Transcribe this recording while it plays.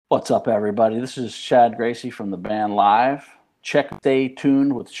What's up, everybody? This is Chad Gracie from the band Live. Stay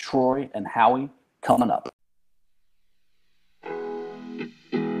tuned with Troy and Howie coming up.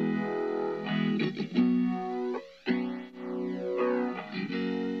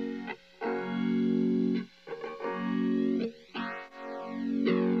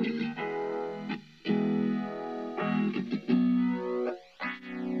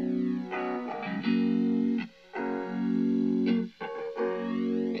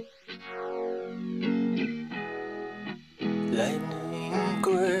 Lightning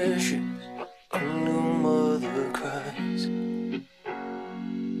crashes, a new mother cries.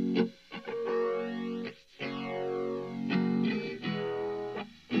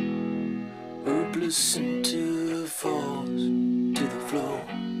 Hopeless into falls to the floor.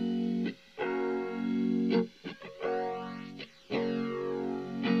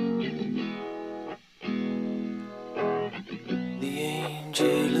 The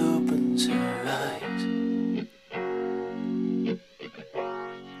angel opens her eyes.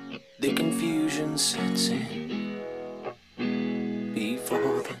 The confusion sets in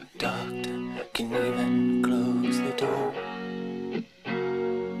before the doctor can even close the door.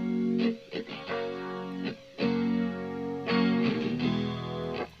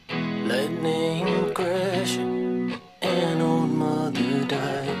 Lightning crashes, an old mother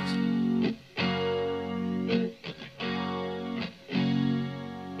dies.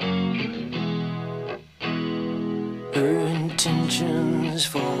 Her intentions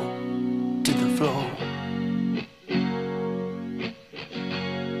fall to the floor.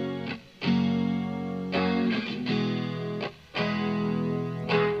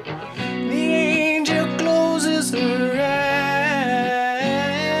 The angel closes her eyes.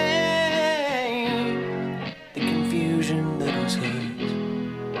 The confusion that was hers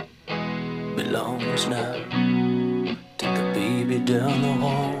belongs now to the baby down the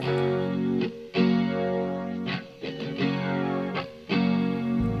hall.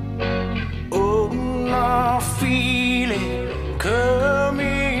 Feeling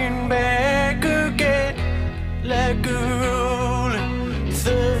coming back again, like a rolling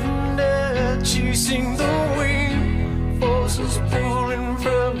thunder chasing the wind, forces pulling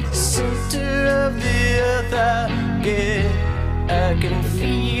from the center of the earth. I can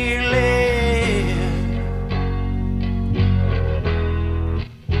feel it.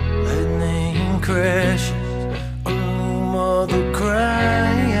 Lightning crashes, a new mother cries.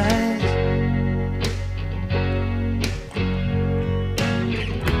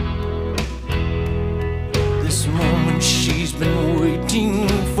 This moment she's been waiting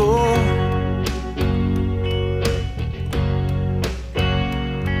for.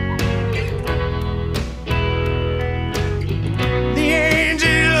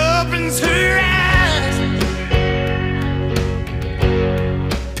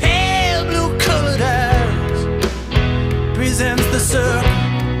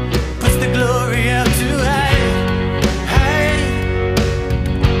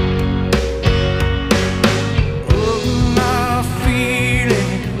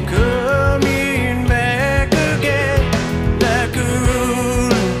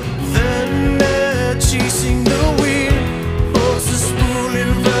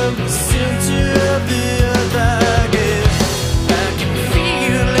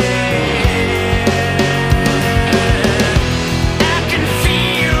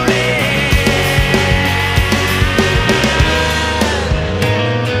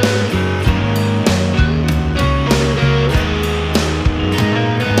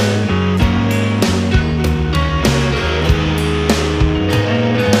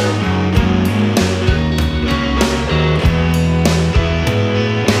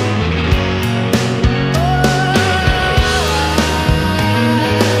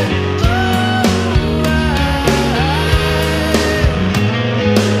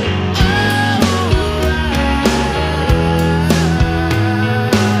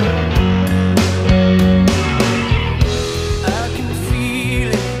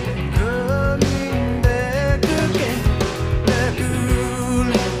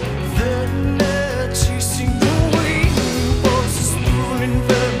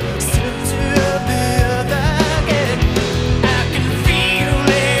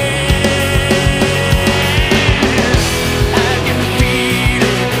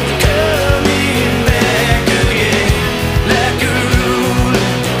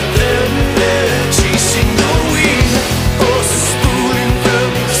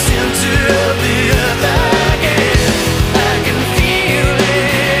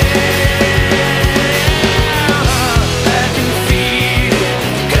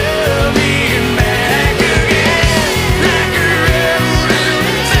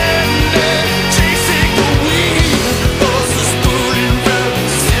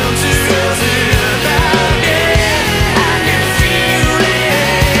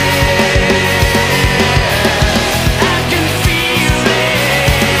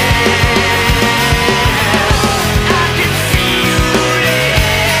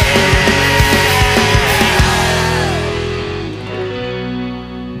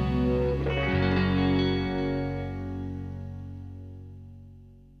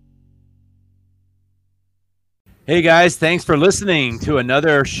 Hey guys, thanks for listening to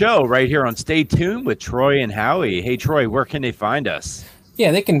another show right here on Stay Tuned with Troy and Howie. Hey Troy, where can they find us?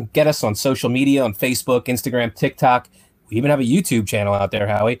 Yeah, they can get us on social media on Facebook, Instagram, TikTok. We even have a YouTube channel out there,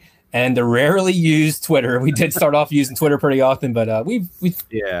 Howie, and the rarely used Twitter. We did start off using Twitter pretty often, but we've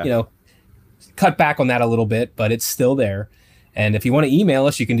cut back on that a little bit, but it's still there. And if you want to email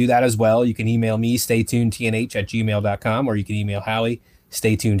us, you can do that as well. You can email me, staytunedtnh@gmail.com, or you can email Howie,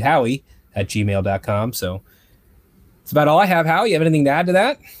 staytunedhowie@gmail.com. So that's about all I have. Howie, you have anything to add to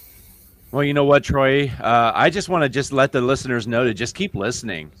that? Well, you know what, Troy? I just want to just let the listeners know to just keep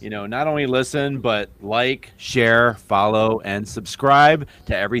listening. Not only listen, but like, share, follow, and subscribe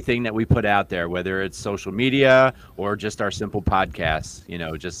to everything that we put out there, whether it's social media or just our simple podcasts.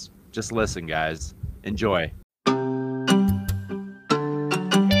 Just listen, guys. Enjoy.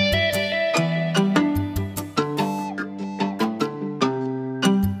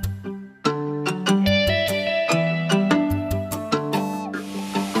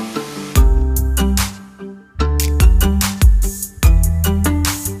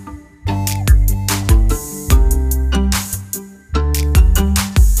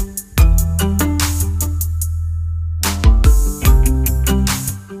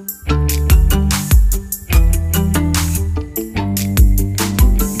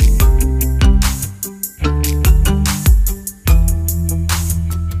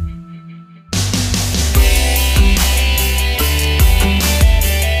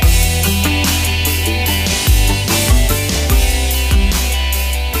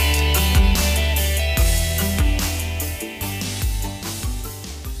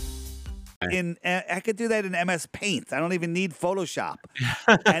 I could do that in MS Paint. I don't even need Photoshop.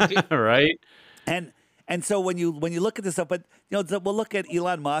 Right. And so when you look at this stuff, but we'll look at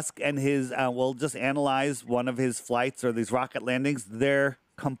Elon Musk and his. We'll just analyze one of his flights or these rocket landings. They're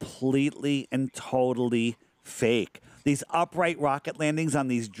completely and totally fake. These upright rocket landings on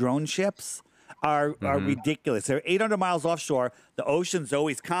these drone ships are ridiculous. They're 800 miles offshore. The ocean's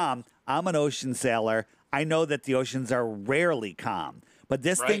always calm. I'm an ocean sailor. I know that the oceans are rarely calm. But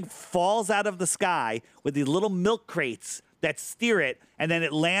this thing falls out of the sky with these little milk crates that steer it, and then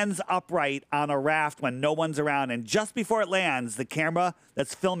it lands upright on a raft when no one's around. And just before it lands, the camera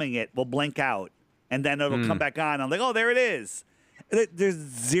that's filming it will blink out, and then it'll come back on. I'm like, oh, there it is. There's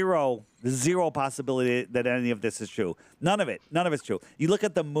zero possibility that any of this is true. None of it's true. You look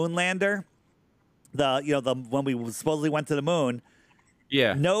at the moon lander, when we supposedly went to the moon.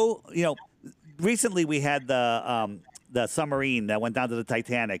 Yeah. Recently we had the submarine that went down to the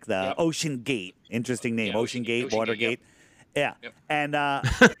Titanic, the Ocean Gate. Interesting name, Ocean Gate, Watergate. Yeah. Yep. And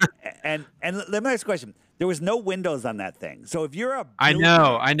let me ask a question. There was no windows on that thing. So if you're a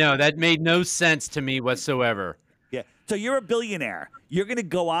billionaire, I know. That made no sense to me whatsoever. Yeah. So you're a billionaire. You're going to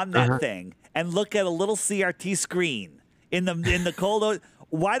go on that thing and look at a little CRT screen in the cold.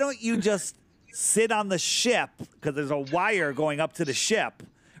 Why don't you just sit on the ship, because there's a wire going up to the ship,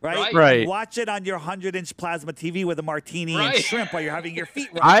 right? Watch it on your 100-inch plasma TV with a martini and shrimp while you're having your feet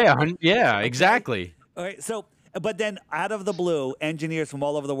rubbed. Exactly. All right. So, but then out of the blue, engineers from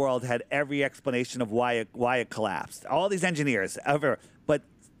all over the world had every explanation of why it collapsed. All these engineers ever, but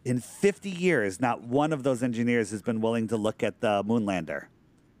in 50 years, not one of those engineers has been willing to look at the Moonlander,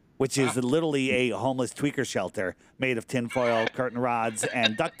 which is literally a homeless tweaker shelter made of tinfoil, curtain rods,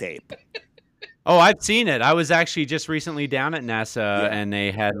 and duct tape. Oh, I've seen it. I was actually just recently down at NASA, and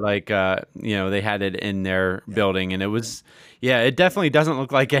they had they had it in their building, and it was, it definitely doesn't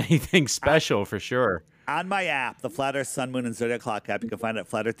look like anything special for sure. On my app, the Flat Earth Sun, Moon, and Zodiac Clock app, you can find it at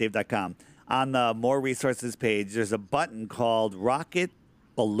flatearthdave.com. On the More Resources page, there's a button called Rocket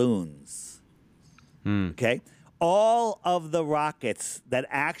Balloons. Okay? All of the rockets that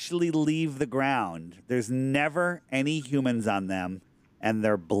actually leave the ground, there's never any humans on them, and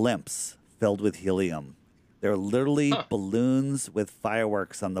they're blimps filled with helium. They're literally balloons with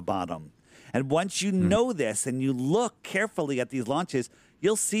fireworks on the bottom. And once you know this and you look carefully at these launches,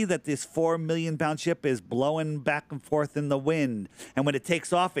 you'll see that this 4 million pound ship is blowing back and forth in the wind. And when it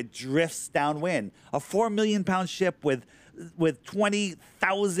takes off, it drifts downwind. A 4 million pound ship with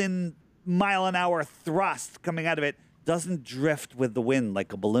 20,000 mile an hour thrust coming out of it doesn't drift with the wind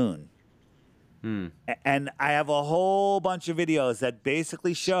like a balloon. And I have a whole bunch of videos that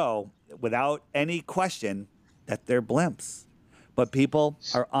basically show, without any question, that they're blimps. But people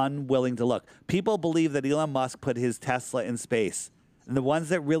are unwilling to look. People believe that Elon Musk put his Tesla in space. And the ones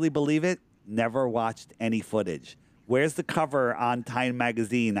that really believe it never watched any footage. Where's the cover on Time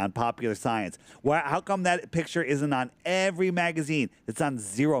magazine, on Popular Science? How come that picture isn't on every magazine? It's on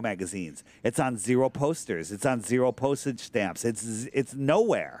 0 magazines. It's on 0 posters. It's on 0 postage stamps. It's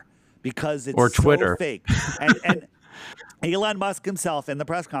nowhere. because it's Or Twitter. so fake. And Elon Musk himself in the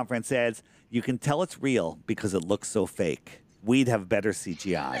press conference says, you can tell it's real because it looks so fake. We'd have better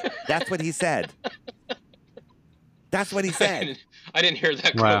CGI. That's what he said. That's what he said. I didn't hear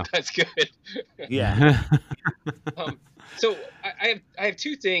that Wow. quote. That's good. Yeah. So I have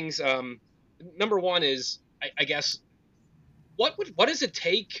two things. Number one is I guess what does it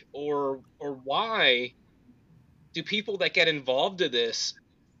take or why do people that get involved in this,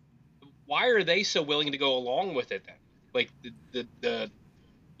 why are they so willing to go along with it then? Like the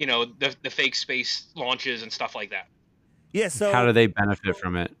the fake space launches and stuff like that. Yeah. So How do they benefit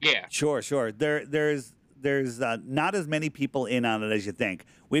from it? Yeah. Sure. There's not as many people in on it as you think.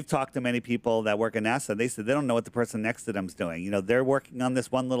 We've talked to many people that work at NASA. They said they don't know what the person next to them's doing. You know, they're working on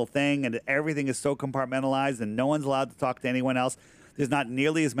this one little thing, and everything is so compartmentalized, and no one's allowed to talk to anyone else. There's not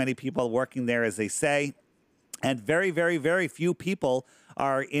nearly as many people working there as they say, and very, very, very few people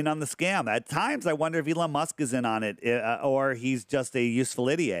are in on the scam. At times, I wonder if Elon Musk is in on it, or he's just a useful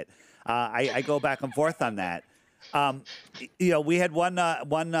idiot. I go back and forth on that. We had one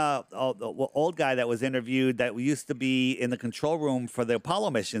old guy that was interviewed that used to be in the control room for the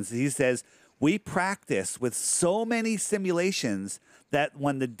Apollo missions. He says, we practice with so many simulations that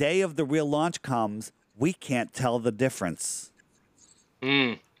when the day of the real launch comes, we can't tell the difference.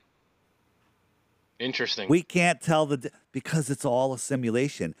 Interesting. We can't tell because it's all a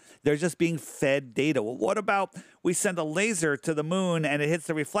simulation. They're just being fed data. Well, what about we send a laser to the moon and it hits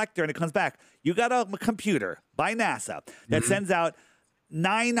the reflector and it comes back? You got a computer by NASA that sends out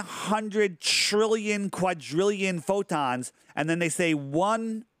 900 trillion quadrillion photons, and then they say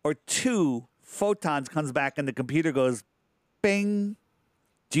 1 or 2 photons comes back and the computer goes bing.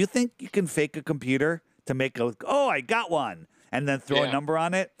 Do you think you can fake a computer to make I got one, and then throw a number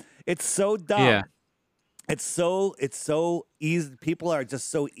on it? It's so dumb. Yeah. It's so easy. People are just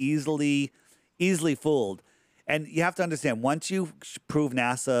so easily fooled. And you have to understand, once you prove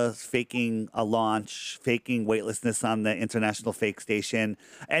NASA faking a launch, faking weightlessness on the International Fake Station,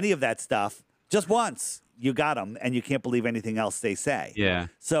 any of that stuff, just once, you got them, and you can't believe anything else they say. Yeah.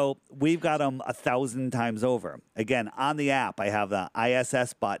 So we've got them 1,000 times over. Again, on the app, I have the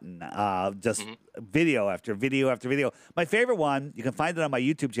ISS button, just video after video after video. My favorite one, you can find it on my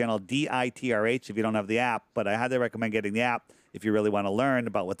YouTube channel, DITRH, if you don't have the app, but I highly recommend getting the app if you really want to learn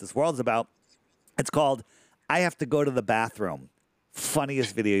about what this world's about. It's called I Have to Go to the Bathroom.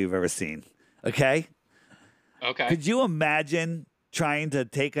 Funniest video you've ever seen. Okay? Okay. Could you imagine trying to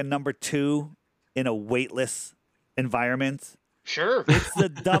take a number 2 in a weightless environment? Sure. It's the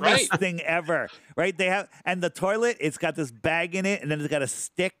dumbest Right. thing ever, right? And the toilet, it's got this bag in it, and then it's got a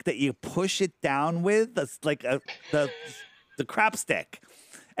stick that you push it down with. That's like the crap stick.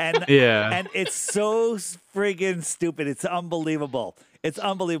 And and it's so friggin' stupid. It's unbelievable. It's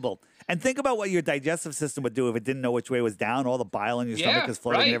unbelievable. And think about what your digestive system would do if it didn't know which way was down. All the bile in your stomach is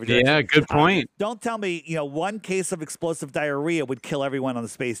floating in every direction. Yeah, good point. Don't tell me, one case of explosive diarrhea would kill everyone on the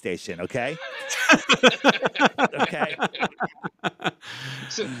space station, okay? Okay.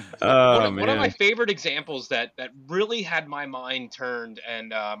 So, Oh, one of my man. favorite examples that really had my mind turned,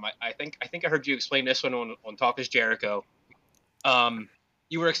 and I think I heard you explain this one on Talk is Jericho.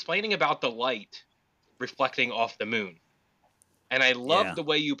 You were explaining about the light reflecting off the moon, and I love the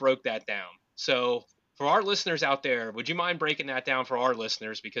way you broke that down. So for our listeners out there, would you mind breaking that down for our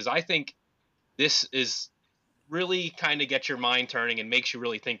listeners? Because I think this is really kind of gets your mind turning and makes you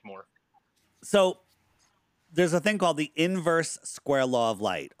really think more. So there's a thing called the inverse square law of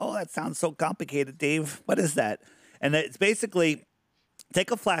light. Oh, that sounds so complicated, Dave. What is that? And it's basically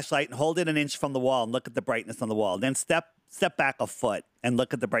take a flashlight and hold it an inch from the wall and look at the brightness on the wall. Then step back a foot and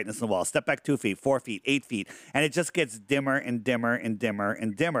look at the brightness on the wall. Step back 2 feet, 4 feet, 8 feet. And it just gets dimmer and dimmer and dimmer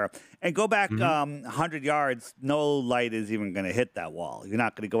and dimmer. And go back 100 yards, no light is even going to hit that wall. You're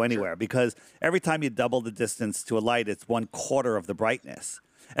not going to go anywhere because every time you double the distance to a light, it's 1/4 of the brightness.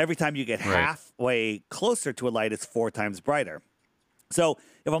 Every time you get halfway closer to a light, it's 4 times brighter. So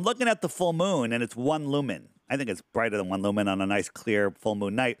if I'm looking at the full moon and it's 1 lumen, I think it's brighter than 1 lumen on a nice, clear full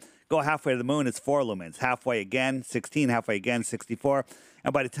moon night. Go halfway to the moon, it's 4 lumens. Halfway again, 16. Halfway again, 64.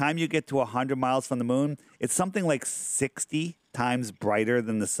 And by the time you get to 100 miles from the moon, it's something like 60 times brighter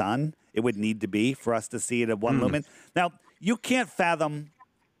than the sun. It would need to be for us to see it at 1 lumen. Now, you can't fathom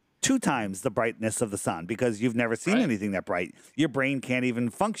 2 times the brightness of the sun because you've never seen anything that bright. Your brain can't even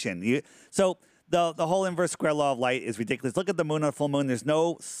function. So the whole inverse square law of light is ridiculous. Look at the moon on a full moon. There's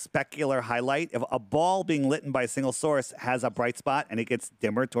no specular highlight. If a ball being lit by a single source has a bright spot and it gets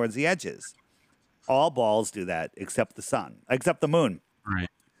dimmer towards the edges. All balls do that except the sun, except the moon. Right.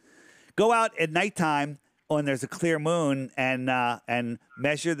 Go out at nighttime when there's a clear moon and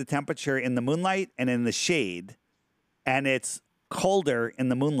measure the temperature in the moonlight and in the shade, and it's colder in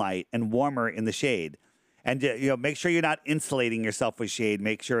the moonlight and warmer in the shade. And make sure you're not insulating yourself with shade.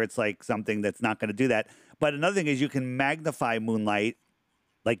 Make sure it's like something that's not going to do that. But another thing is you can magnify moonlight,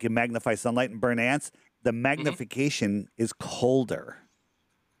 like you magnify sunlight and burn ants. The magnification is colder.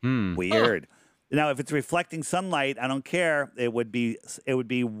 Weird. Now, if it's reflecting sunlight, I don't care. It would be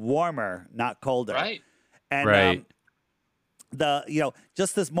warmer, not colder. Right. And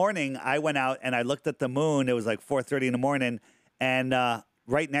just this morning, I went out and I looked at the moon. It was like 4:30 in the morning, and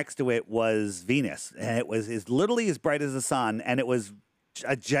right next to it was Venus, and it was literally as bright as the sun, and it was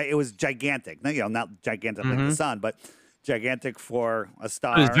gigantic. No, not gigantic like the sun, but gigantic for a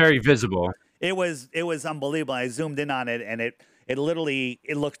star. It was very visible. It was unbelievable. I zoomed in on it, and it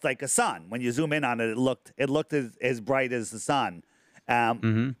looked like a sun. When you zoom in on it, it looked as bright as the sun.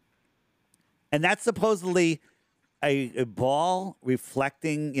 And that's supposedly a ball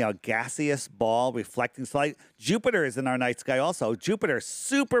reflecting, gaseous ball reflecting sunlight. Jupiter is in our night sky also. Jupiter,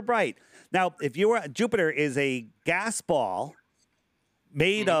 super bright. Now, Jupiter is a gas ball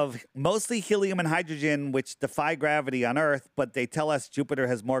made of mostly helium and hydrogen, which defy gravity on Earth, but they tell us Jupiter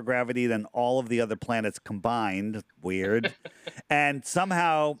has more gravity than all of the other planets combined. Weird. And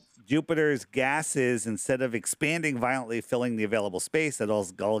somehow Jupiter's gases, instead of expanding violently, filling the available space that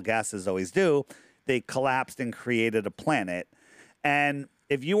all gases always do, they collapsed and created a planet. And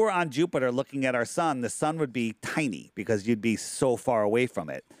if you were on Jupiter looking at our sun, the sun would be tiny because you'd be so far away from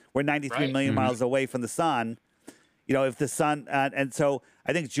it. We're 93 million miles away from the sun. If the sun, and so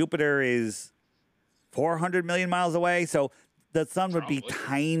I think Jupiter is 400 million miles away. So the sun would be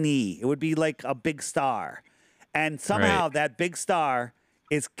tiny. It would be like a big star. And somehow that big star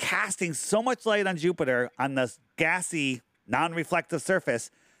is casting so much light on Jupiter on this gassy, non-reflective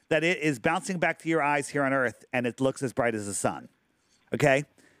surface that it is bouncing back to your eyes here on Earth, and it looks as bright as the sun. Okay?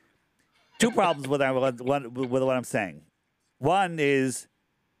 Two problems with what I'm saying. One is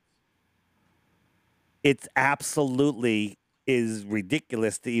it's absolutely is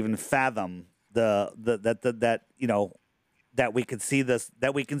ridiculous to even fathom that we could see this,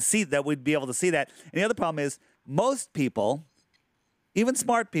 that we'd be able to see that. And the other problem is most people, even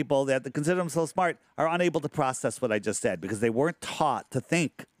smart people that consider themselves smart, are unable to process what I just said because they weren't taught to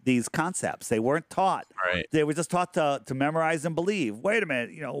think these concepts. They weren't taught. Right. They were just taught to memorize and believe. Wait a minute,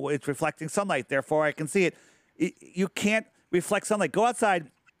 it's reflecting sunlight, therefore I can see it. You can't reflect sunlight. Go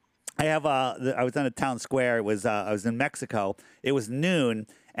outside. I was in a town square. I was in Mexico. It was noon,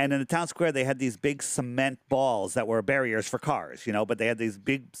 and in the town square they had these big cement balls that were barriers for cars, but they had these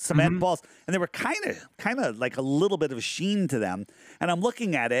big cement balls, and they were kind of like a little bit of a sheen to them. And I'm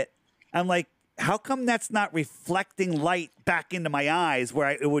looking at it, I'm like, how come that's not reflecting light back into my eyes where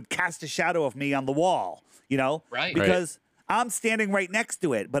it would cast a shadow of me on the wall, Right. Because I'm standing right next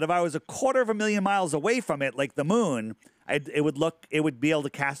to it. But if I was 250,000 miles away from it, like the moon, it would be able to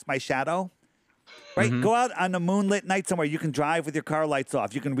cast my shadow. Right? Go out on a moonlit night somewhere. You can drive with your car lights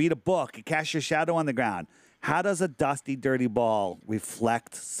off. You can read a book. You cast your shadow on the ground. How does a dusty, dirty ball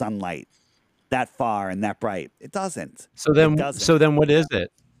reflect sunlight that far and that bright? It doesn't. So then what is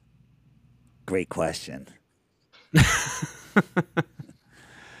it? Great question.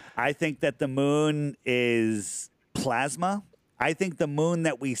 I think that the moon is plasma. I think the moon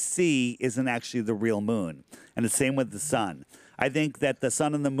that we see isn't actually the real moon. And the same with the sun. I think that the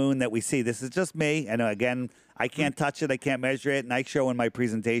sun and the moon that we see, this is just me. And again, I can't touch it. I can't measure it. And I show in my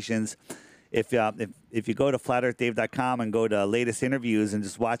presentations, if you go to flatearthdave.com and go to latest interviews and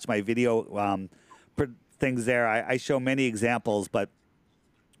just watch my video things there, I show many examples. But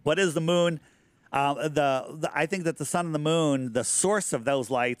what is the moon? I think that the sun and the moon, the source of those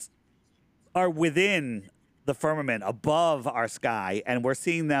lights, are within the firmament above our sky, and we're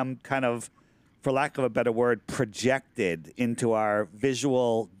seeing them kind of, for lack of a better word, projected into our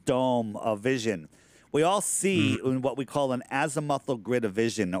visual dome of vision. We all see in what we call an azimuthal grid of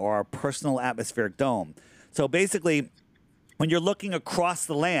vision, or our personal atmospheric dome. So basically, when you're looking across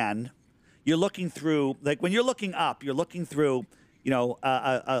the land, you're looking through, like when you're looking up, you're looking through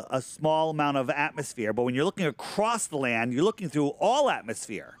a small amount of atmosphere. But when you're looking across the land, you're looking through all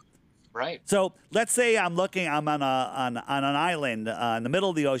atmosphere. Right. So let's say I'm on an island in the middle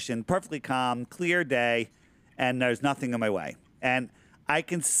of the ocean, perfectly calm, clear day, and there's nothing in my way. And I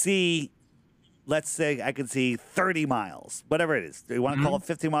can see, let's say I can see 30 miles, whatever it is. Do you want to call it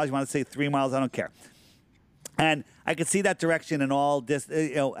 50 miles? You want to say 3 miles? I don't care. And I can see that direction in all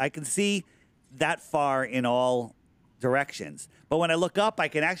I can see that far in all directions. But when I look up, I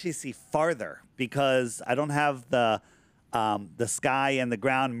can actually see farther because I don't have the the sky and the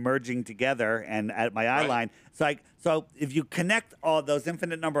ground merging together, and at my eye line. So if you connect all those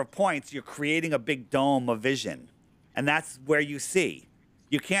infinite number of points, you're creating a big dome of vision, and that's where you see.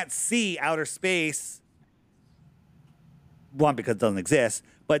 You can't see outer space. One, because it doesn't exist,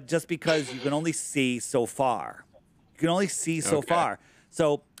 but just because you can only see so far. You can only see so far.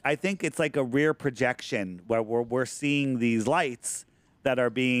 So I think it's like a rear projection where we're seeing these lights that are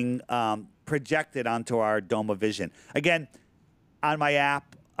being projected onto our dome of vision. Again, on my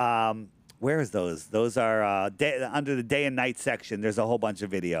app, where is those? Those are under the day and night section. There's a whole bunch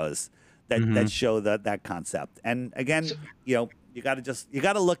of videos that show that concept. And again, you got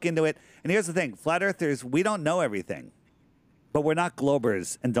to look into it. And here's the thing: flat earthers, we don't know everything, but we're not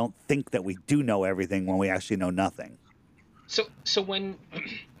globers and don't think that we do know everything when we actually know nothing. So when,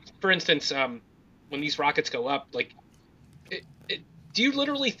 for instance, when these rockets go up, like, do you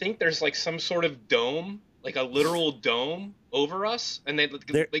literally think there's like some sort of dome, like a literal dome over us, and then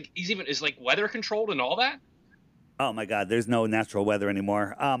like is like weather controlled and all that? Oh my God, there's no natural weather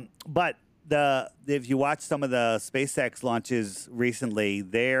anymore. But if you watch some of the SpaceX launches recently,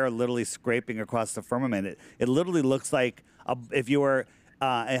 they're literally scraping across the firmament. It literally looks like if you were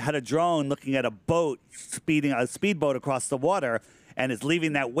had a drone looking at a speedboat across the water, and it's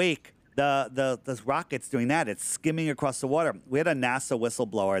leaving that wake. The rocket's doing that. It's skimming across the water. We had a NASA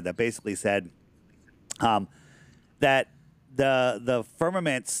whistleblower that basically said that the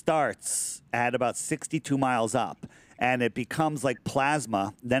firmament starts at about 62 miles up, and it becomes like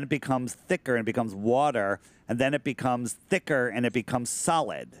plasma. Then it becomes thicker and becomes water, and then it becomes thicker and it becomes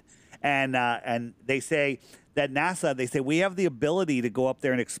solid. And they say that NASA, they say we have the ability to go up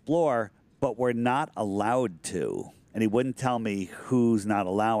there and explore, but we're not allowed to. And he wouldn't tell me who's not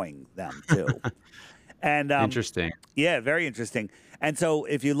allowing them to. And Interesting. Yeah, very interesting. And so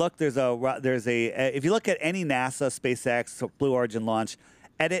if you look, if you look at any NASA, SpaceX, Blue Origin launch,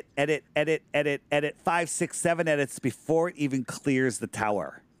 edit 5, 6, 7 edits before it even clears the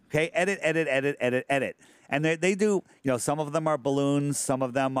tower. Okay, edit. And they do, some of them are balloons, some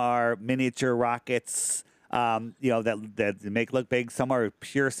of them are miniature rockets, that make look big. Some are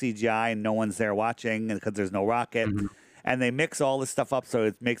pure CGI and no one's there watching because there's no rocket. And they mix all this stuff up, so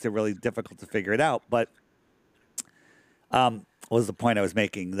it makes it really difficult to figure it out. But what was the point I was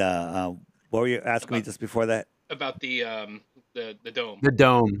making? What were you asking me just before that? About the dome. The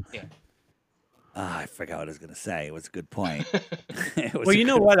dome. Yeah. I forgot what I was going to say. It was a good point. Well, you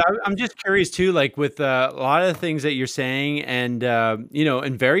know what? I'm just curious too, like with a lot of the things that you're saying and,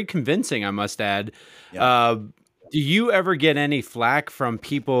 and very convincing, I must add. Yeah. Do you ever get any flack from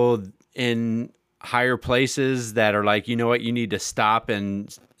people in higher places that are like, you know what, you need to stop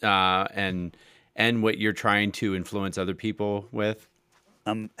and end what you're trying to influence other people with?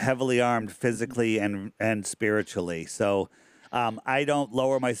 I'm heavily armed physically and spiritually. So I don't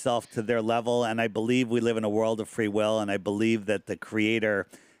lower myself to their level, and I believe we live in a world of free will, and I believe that the Creator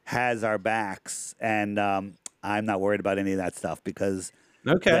has our backs, and I'm not worried about any of that stuff because,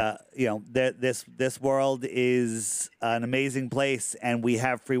 this world is an amazing place, and we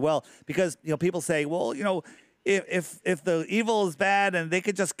have free will. Because people say, well, if the evil is bad and they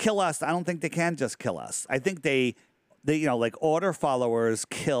could just kill us, I don't think they can just kill us. I think they like order followers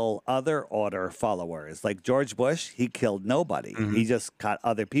kill other order followers. Like George Bush, he killed nobody. He just got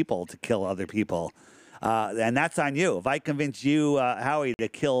other people to kill other people. And that's on you. If I convince you, Howie, to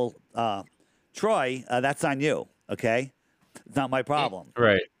kill Troy, that's on you. Okay? It's not my problem.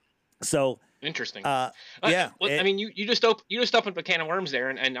 Right. So interesting. Yeah. Well, I mean, you just opened a can of worms there,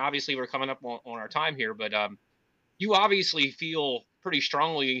 and obviously we're coming up on our time here, but you obviously feel pretty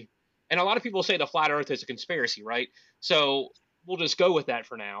strongly. And a lot of people say the flat Earth is a conspiracy, right? So we'll just go with that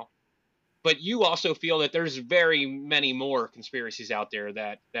for now. But you also feel that there's very many more conspiracies out there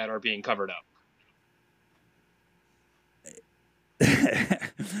that are being covered up.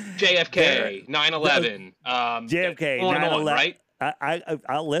 JFK, 9/11, JFK, on and on, right?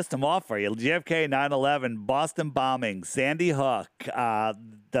 I'll list them all for you. JFK, 9/11, Boston bombing, Sandy Hook,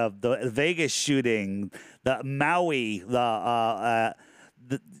 the Vegas shooting, the Maui, the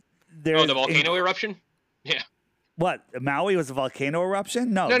volcano eruption? Yeah. What? Maui was a volcano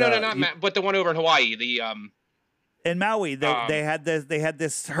eruption? No, not but the one over in Hawaii. In Maui, they had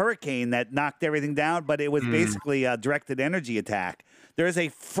this hurricane that knocked everything down, but it was basically a directed energy attack. There's a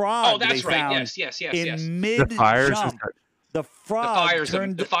frog. Oh, that's right. Found yes. In mid-jump. The fires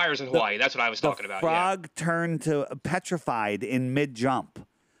in Hawaii. That's what I was talking about. The frog turned to petrified in mid-jump.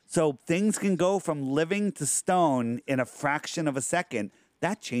 So things can go from living to stone in a fraction of a second.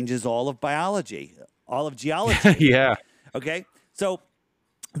 That changes all of biology, all of geology. Yeah. Okay. So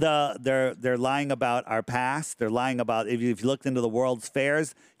they're lying about our past. They're lying about if you looked into the World's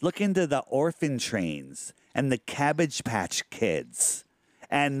Fairs, look into the orphan trains and the Cabbage Patch Kids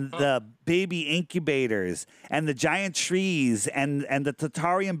and the baby incubators and the giant trees and the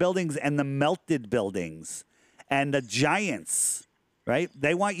Tatarian buildings and the melted buildings and the giants, right?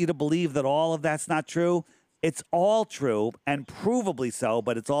 They want you to believe that all of that's not true. It's all true and provably so,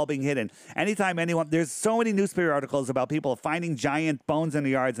 but it's all being hidden. Anytime there's so many newspaper articles about people finding giant bones in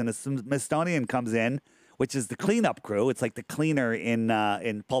the yards, and a Smithsonian comes in, which is the cleanup crew. It's like the cleaner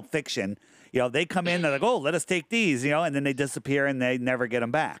in Pulp Fiction. They come in, they're like, oh, let us take these, and then they disappear and they never get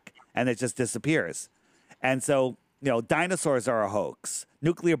them back. And it just disappears. And so, dinosaurs are a hoax.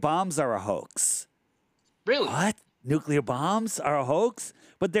 Nuclear bombs are a hoax. Really? What? Nuclear bombs are a hoax?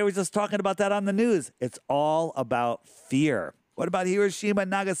 But they were just talking about that on the news. It's all about fear. What about Hiroshima and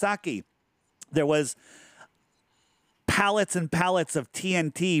Nagasaki? There was pallets and pallets of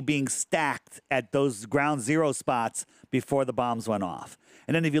TNT being stacked at those ground zero spots before the bombs went off.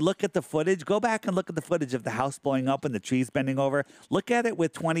 And then if you look at the footage, go back and look at the footage of the house blowing up and the trees bending over. Look at it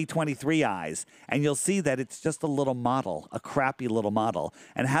with 2023 eyes, and you'll see that it's just a little model, a crappy little model.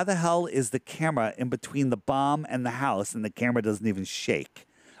 And how the hell is the camera in between the bomb and the house, and the camera doesn't even shake?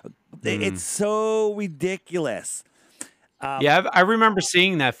 It's so ridiculous. Yeah, I remember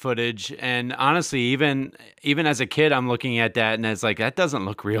seeing that footage, and honestly, even as a kid, I'm looking at that, and it's like that doesn't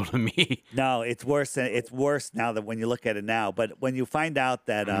look real to me. No, it's worse. It's worse now that when you look at it now. But when you find out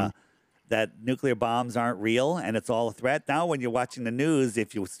that that nuclear bombs aren't real and it's all a threat, now when you're watching the news,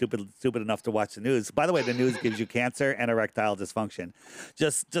 if you're stupid enough to watch the news, by the way, the news gives you cancer and erectile dysfunction.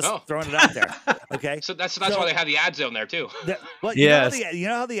 Just throwing it out there. Okay. So that's why they have the ads on there too. Well, Yes. you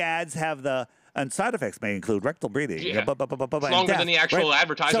know how the ads have and side effects may include rectal bleeding. Yeah. It's It's longer than the actual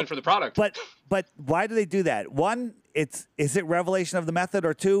advertisement for the product. But why do they do that? One, is it revelation of the method,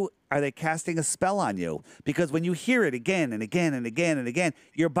 or two, are they casting a spell on you? Because when you hear it again and again and again and again,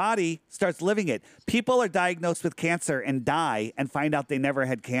 your body starts living it. People are diagnosed with cancer and die and find out they never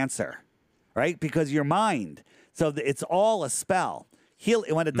had cancer, right? Because your mind. So it's all a spell.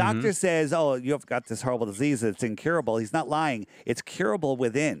 When a doctor says, "Oh, you've got this horrible disease, it's incurable," he's not lying. It's curable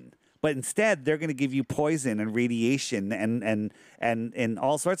within. But instead, they're going to give you poison and radiation and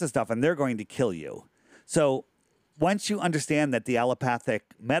all sorts of stuff, and they're going to kill you. So once you understand that the allopathic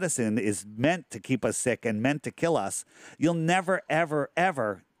medicine is meant to keep us sick and meant to kill us, you'll never, ever,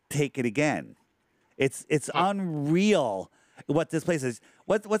 ever take it again. It's unreal what this place is.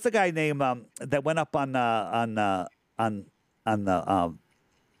 What's the guy name that went up on the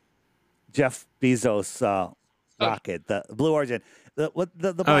Jeff Bezos rocket, the Blue Origin? The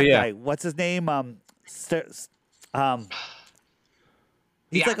black guy, what's his name?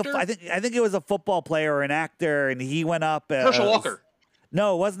 He's like I think it was a football player or an actor, and he went up. Herschel Walker.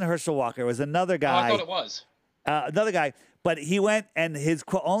 No, it wasn't Herschel Walker. It was another guy. I thought it was another guy. But he went, and his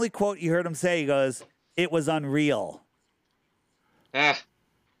only quote you heard him say, he goes, "It was unreal."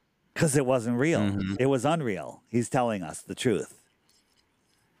 Because it wasn't real. Mm-hmm. It was unreal. He's telling us the truth.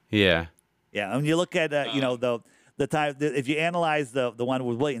 Yeah. Yeah, and you look at the time, if you analyze the one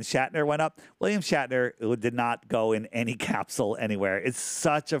where William Shatner went up, William Shatner did not go in any capsule anywhere. It's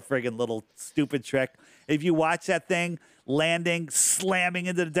such a friggin' little stupid trick. If you watch that thing landing, slamming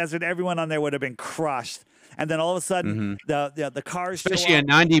into the desert, everyone on there would have been crushed. And then all of a sudden, the cars especially a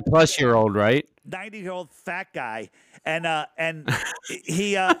 90-plus-year-old, right? 90-year-old fat guy, and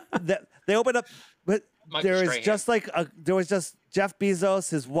he they opened up, but there was just Jeff Bezos,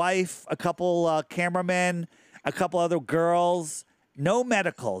 his wife, a couple cameramen, a couple other girls, no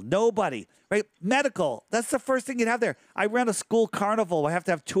medical, nobody, right? Medical, that's the first thing you'd have there. I ran a school carnival. I have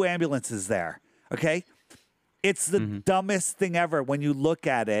to have 2 ambulances there, okay? It's the dumbest thing ever when you look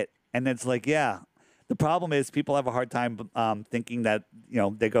at it, and it's like, yeah. The problem is people have a hard time thinking that,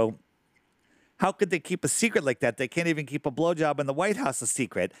 they go, how could they keep a secret like that? They can't even keep a blowjob in the White House a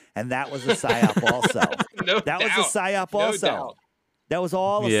secret. And that was a psyop also. That was a psyop also. Doubt. That was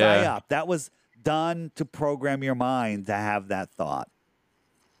all a psyop. That was done to program your mind to have that thought.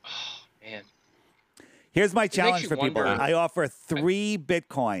 Oh, man. Here's my challenge for people. wonder. I offer 3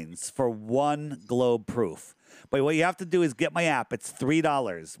 Bitcoins for 1 globe proof. But what you have to do is get my app. It's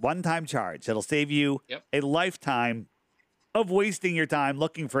 $3, one-time charge. It'll save you a lifetime of wasting your time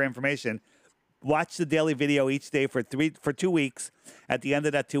looking for information. Watch the daily video each day for 2 weeks. At the end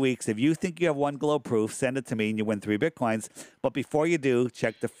of that 2 weeks, if you think you have 1 globe proof, send it to me and you win 3 Bitcoins. But before you do,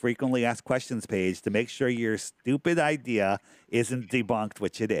 check the frequently asked questions page to make sure your stupid idea isn't debunked,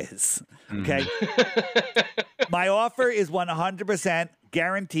 which it is. Okay? My offer is 100%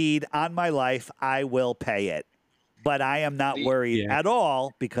 guaranteed on my life. I will pay it. but I am not worried Yeah. at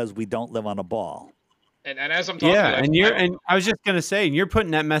all because we don't live on a ball. And as I'm talking, Yeah, and I was just gonna say, and you're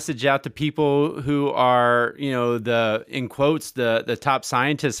putting that message out to people who are, the in quotes the top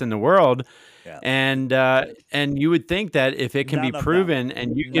scientists in the world, Yeah. and you would think that if it can None be of proven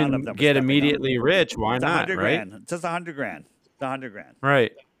and you None of can them are get stepping up. immediately rich, why It's not? 100 Right? grand. Just 100 grand. It's 100 grand.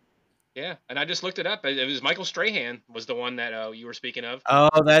 Right. Yeah, and I just looked it up. It was Michael Strahan was the one that you were speaking of. Oh,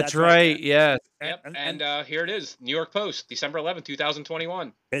 that's That's right. right. Yes. Yep, And and here it is, New York Post, December 11th,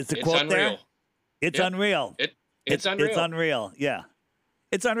 2021. is the It's quote unreal. there? It's Yep. unreal. It's unreal. It's unreal. Yeah.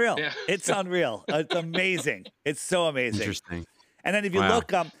 It's unreal. Yeah. It's unreal. It's amazing. It's so amazing. Interesting. And then if you Wow.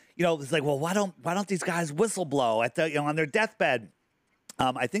 look, it's like, well, why don't these guys whistleblow at the, on their deathbed?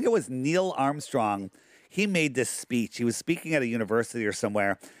 I think it was Neil Armstrong. He made this speech. He was speaking at a university or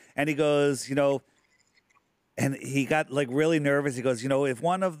somewhere, and he goes, and he got like really nervous. He goes, if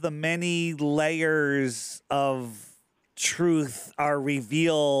one of the many layers of truth are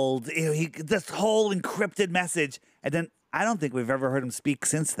revealed, this whole encrypted message, and then I don't think we've ever heard him speak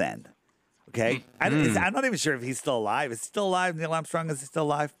since then. Okay, I'm not even sure if he's still alive. Is he still alive? Neil Armstrong, is he still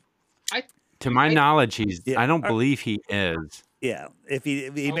alive? To my knowledge, he's. Yeah. I don't believe he is. Yeah, if he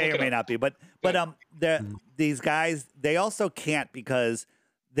I'll may look or it may up. not be, but these guys, they also can't because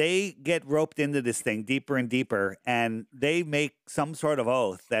they get roped into this thing deeper and deeper, and they make some sort of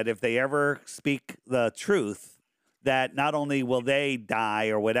oath that if they ever speak the truth, that not only will they die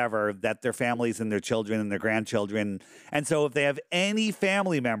or whatever, that their families and their children and their grandchildren, and so if they have any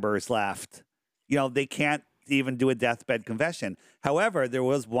family members left, they can't even do a deathbed confession. However, there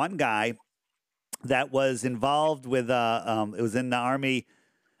was one guy that was involved with it was in the Army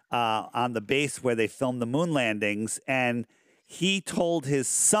on the base where they filmed the moon landings, and he told his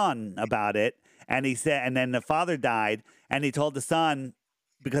son about it, and he said, and then the father died, and he told the son,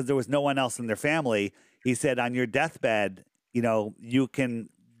 because there was no one else in their family, he said, on your deathbed,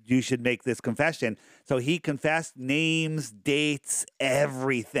 you should make this confession. So he confessed names, dates,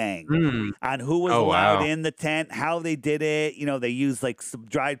 everything on who was allowed in the tent, how they did it. They used like some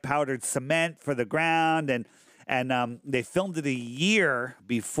dried powdered cement for the ground, and they filmed it a year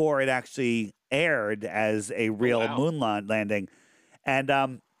before it actually aired as a real moon landing.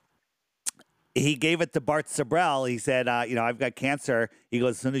 And he gave it to Bart Sabrell. He said, I've got cancer. He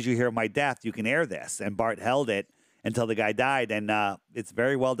goes, as soon as you hear my death, you can air this. And Bart held it until the guy died, and it's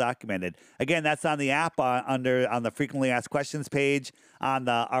very well documented. Again, that's on the app on the frequently asked questions page on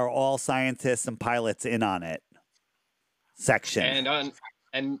the "Are all scientists and pilots in on it?" section.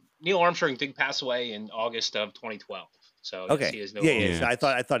 And Neil Armstrong did pass away in August of 2012. So okay, he is no yeah. So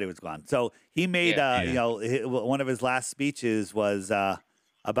I thought he was gone. So he made one of his last speeches was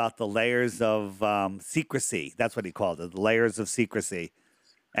about the layers of secrecy. That's what he called it, the layers of secrecy,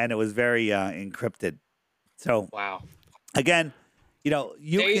 and it was very encrypted. So wow. Again,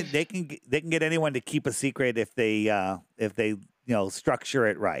 they can get anyone to keep a secret if they structure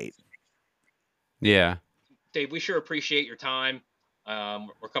it right. Yeah. Dave, we sure appreciate your time.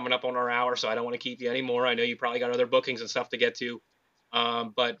 We're coming up on our hour, so I don't want to keep you anymore. I know you probably got other bookings and stuff to get to.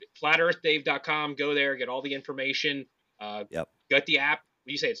 But flatearthdave.com, go there, get all the information. Get the app.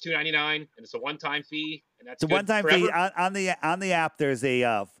 You say it's $2.99 and it's a one-time fee, and that's it's a one-time fee on the app. There's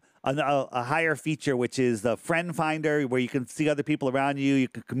a higher feature, which is the friend finder, where you can see other people around you. You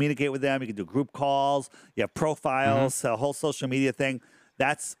can communicate with them. You can do group calls. You have profiles, a whole social media thing. You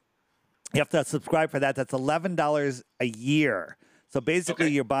have to subscribe for that. That's $11 a year. So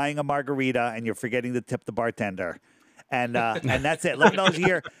basically, you're buying a margarita and you're forgetting to tip the bartender. And that's it. $11 a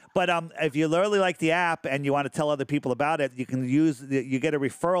year. But if you really like the app and you want to tell other people about it, you get a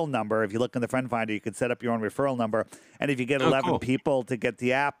referral number. If you look in the friend finder, you can set up your own referral number. And if you get 11 people to get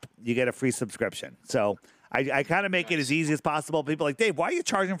the app, you get a free subscription. So I kind of make it as easy as possible. People are like, Dave, why are you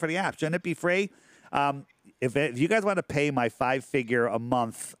charging for the app? Shouldn't it be free? If you guys want to pay my 5-figure a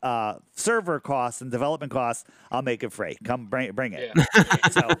month server costs and development costs, I'll make it free. Come bring it. Yeah.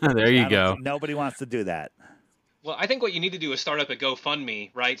 So there you go. Nobody wants to do that. Well, I think what you need to do is start up a GoFundMe,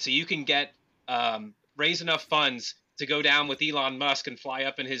 right? So you can get raise enough funds to go down with Elon Musk and fly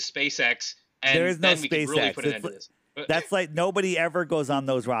up in his SpaceX, and there is no then we can really SpaceX. put an end to this. That's like nobody ever goes on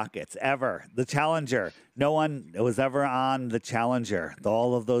those rockets, ever. The Challenger, no one was ever on the Challenger.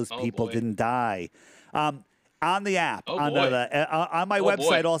 All of those people didn't die. On the app, on my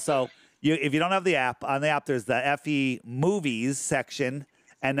website also, if you don't have the app, on the app there's the FE movies section,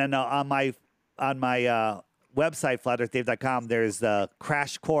 and then on my website, flatearthdave.com, there's the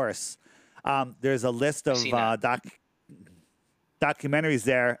crash course. There's a list of documentaries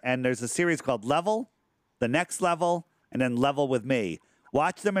there, and there's a series called Level, The Next Level, and then Level with Me.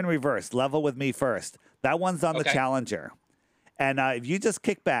 Watch them in reverse. Level with me first. That one's on the Okay. Challenger. And if you just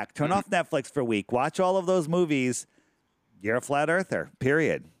kick back, turn off Netflix for a week, watch all of those movies, you're a flat earther,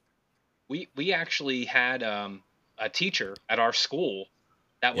 period. We actually had a teacher at our school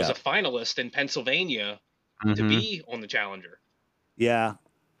that was Yeah. a finalist in Pennsylvania to be on the Challenger. Yeah.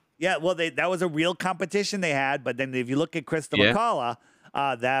 Yeah, well, that was a real competition they had, but then if you look at Krista Yeah.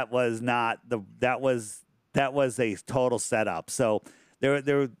 McCullough, that was not that was a total setup. So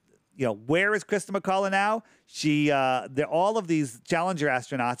there, where is Krista McCullough now? All of these Challenger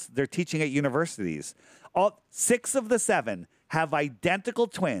astronauts, they're teaching at universities. All 6 of the 7 have identical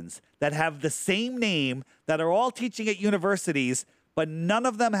twins that have the same name that are all teaching at universities, but none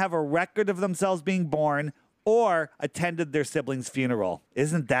of them have a record of themselves being born or attended their sibling's funeral.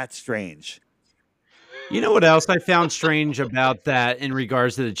 Isn't that strange? You know what else I found strange about that in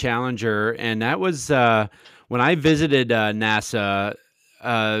regards to the Challenger, and that was when I visited NASA,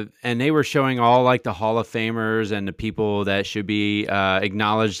 and they were showing all like the Hall of Famers and the people that should be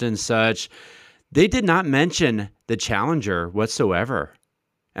acknowledged and such. They did not mention the Challenger whatsoever,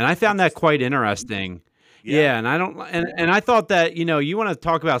 and I found that quite interesting. Yeah, and I don't, and I thought that you want to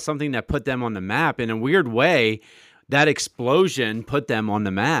talk about something that put them on the map in a weird way. That explosion put them on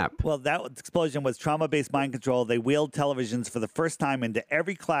the map. Well, that explosion was trauma-based mind control. They wheeled televisions for the first time into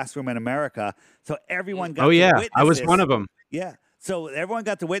every classroom in America, so everyone got to witness I was this. one of them. Yeah, so everyone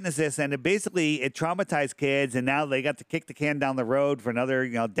got to witness this, and it traumatized kids, and now they got to kick the can down the road for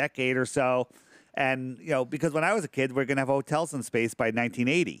another decade or so. And because when I was a kid, we're gonna have hotels in space by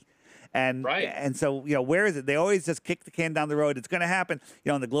 1980. And so, where is it? They always just kick the can down the road. It's going to happen.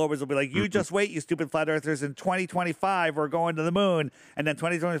 And the Globers will be like, you just wait, you stupid flat earthers. In 2025, we're going to the moon. And then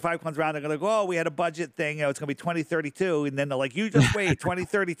 2025 comes around. They're going to go, oh, we had a budget thing. It's going to be 2032. And then they're like, you just wait,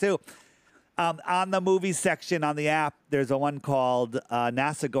 2032. On the movies section on the app, there's a one called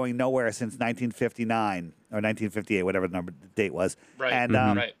NASA Going Nowhere since 1959 or 1958, whatever the date was. Right.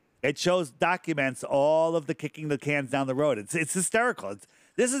 And it documents all of the kicking the cans down the road. It's hysterical.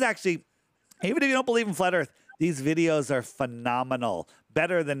 This is actually, even if you don't believe in flat Earth, these videos are phenomenal.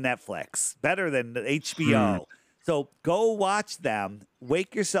 Better than Netflix, better than HBO. So go watch them,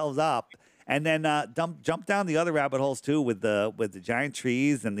 wake yourselves up, and then jump down the other rabbit holes too with the giant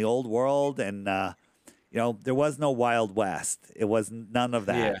trees and the old world. And there was no Wild West. It was none of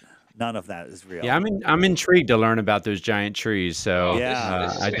that. Yeah. None of that is real. Yeah, I'm intrigued to learn about those giant trees. So Yeah.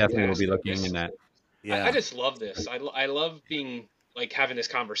 This I is definitely will be fantastic. looking in that. Yeah. I just love this. I love being having this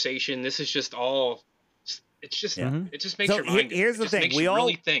conversation. This is just all. It just makes So your mind. here's the it just thing. Makes We you all-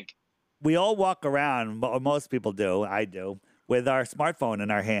 really think. We all walk around, or most people do, I do, with our smartphone in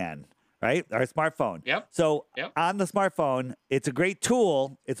our hand, right? Our smartphone. Yep. So Yep. on the smartphone, it's a great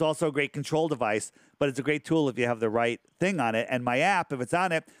tool. It's also a great control device, but it's a great tool if you have the right thing on it. And my app, if it's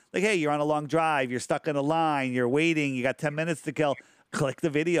on it, like, hey, you're on a long drive, you're stuck in a line, you're waiting, you got 10 minutes to kill, click the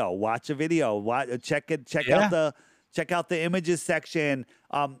video, watch a video, check out the images section,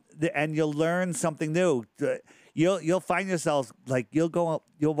 and you'll learn something new. You'll find yourself you'll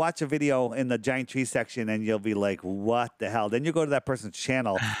watch a video in the giant tree section and you'll be like, what the hell? Then you go to that person's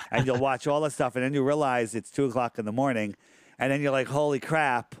channel and you'll watch all that stuff and then you realize it's 2:00 in the morning, and then you're like, holy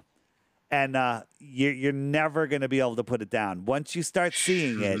crap. And you're never going to be able to put it down. Once you start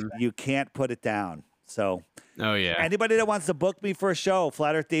seeing it, you can't put it down. So Oh yeah. anybody that wants to book me for a show,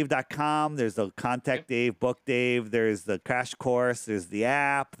 flatearthdave.com. There's the contact Dave, book Dave. There's the crash course. There's the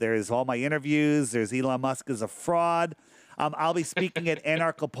app. There's all my interviews. There's Elon Musk is a fraud. I'll be speaking at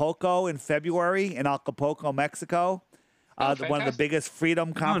Acapulco in February in Acapulco, Mexico. One of the fantastic. biggest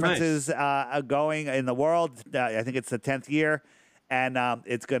freedom conferences going in the world. I think it's the 10th year, and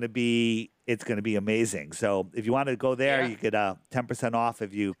it's going to be amazing. So if you want to go there, you get 10% off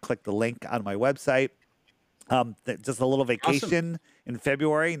if you click the link on my website. Just a little vacation in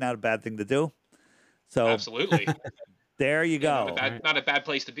February, not a bad thing to do. So Absolutely. there you go. Not a bad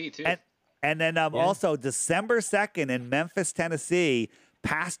place to be too. And then also December 2nd in Memphis, Tennessee,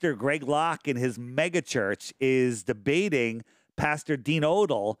 Pastor Greg Locke in his mega church is debating Pastor Dean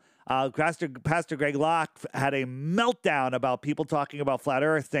Odell. Pastor Greg Locke had a meltdown about people talking about flat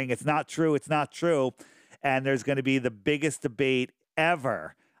earth, saying it's not true, it's not true. And there's going to be the biggest debate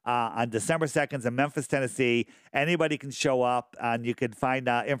ever on December 2nd in Memphis, Tennessee. Anybody can show up, and you can find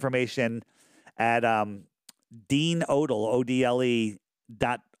information at deanodle.org.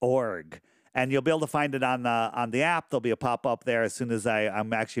 And you'll be able to find it on the app. There'll be a pop-up there as soon as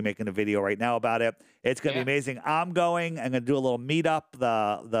I'm actually making a video right now about it. It's going to be amazing. I'm going to do a little meetup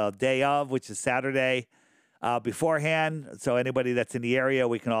the day of, which is Saturday, beforehand. So anybody that's in the area,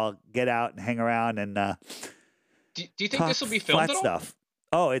 we can all get out and hang around and do you think this will be filmed flat at all? stuff.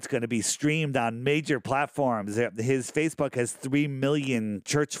 Oh, it's going to be streamed on major platforms. His Facebook has 3 million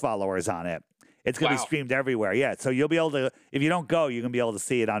church followers on it. It's going to be streamed everywhere. Yeah, so you'll be able to, if you don't go, you're going to be able to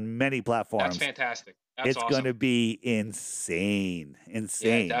see it on many platforms. That's fantastic. That's it's awesome. going to be insane.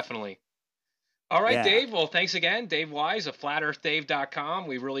 Yeah, definitely. All right, Yeah. Dave. Well, thanks again. Dave Weiss of flatearthdave.com.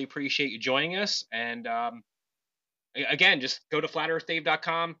 We really appreciate you joining us. And again, just go to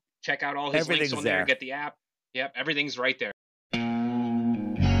flatearthdave.com, check out all his links on there, get the app. Yep, everything's right there.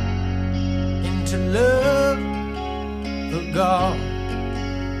 Into love for God,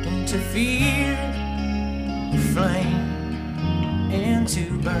 into fear for flame, and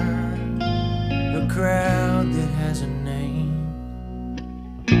to burn a crowd that has a name,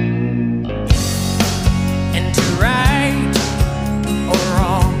 and to right or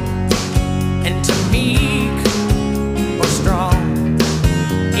wrong, and to meek or strong.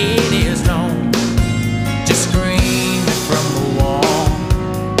 It is known to scream from the wall.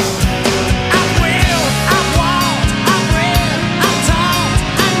 I've walked, I've read, I've taught,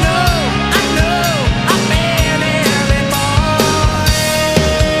 I know, I've been every boy.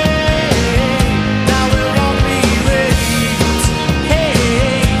 Now it won't be raped, hey,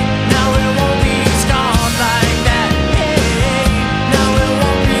 now it won't be scarred like that, hey, now it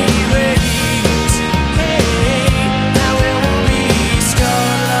won't be raped, hey, now it won't be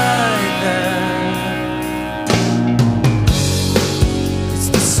scarred like that. It's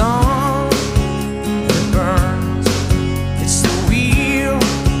the song that burns, it's the wheel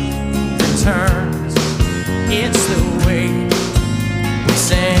that turns, it's the way we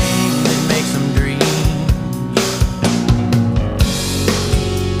sing that makes them dream.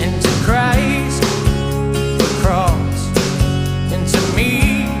 Into Christ, the cross, into me,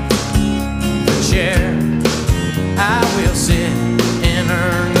 the chair, I will sit and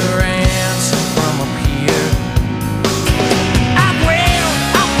earn the ransom from up here. I've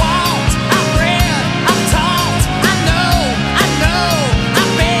walked, I've read, I've taught, I know,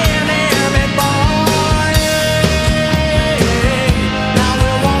 I've been every boy. Now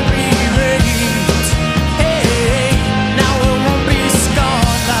it won't be raped, hey, now it won't be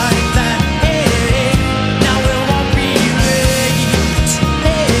scarred like that, hey, now it won't be raped,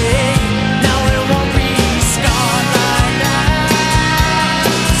 hey, now it won't be scarred like that,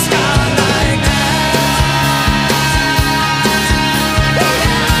 scarred like that.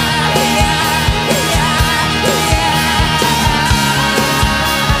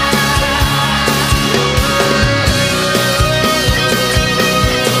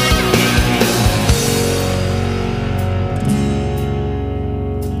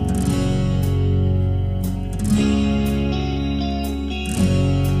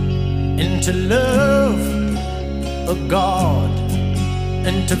 And to love a God,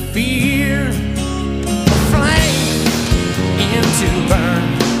 and to fear a flame, and to burn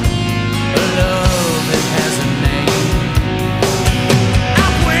a love that has a name.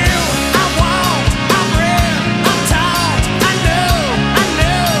 I've walked, I've read, I've taught, I know,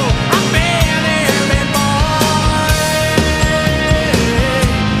 I've been every boy.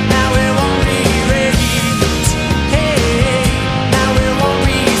 Now it won't be raped, hey, now it won't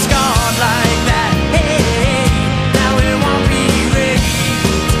be scarred like that, hey, now it won't be raped,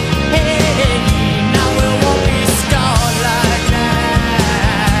 hey, now it won't be scarred like that,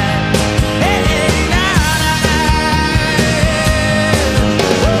 hey,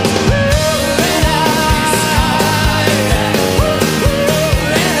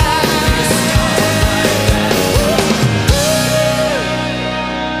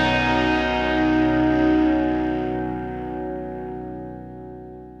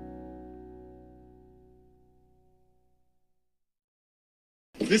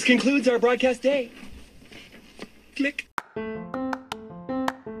 This concludes our broadcast day. Click.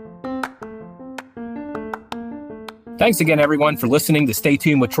 Thanks again, everyone, for listening to Stay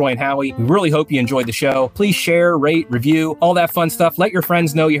Tuned with Troy and Howie. We really hope you enjoyed the show. Please share, rate, review, all that fun stuff. Let your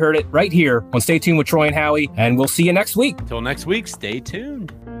friends know you heard it right here on Stay Tuned with Troy and Howie, and we'll see you next week. Till next week, stay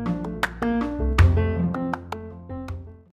tuned.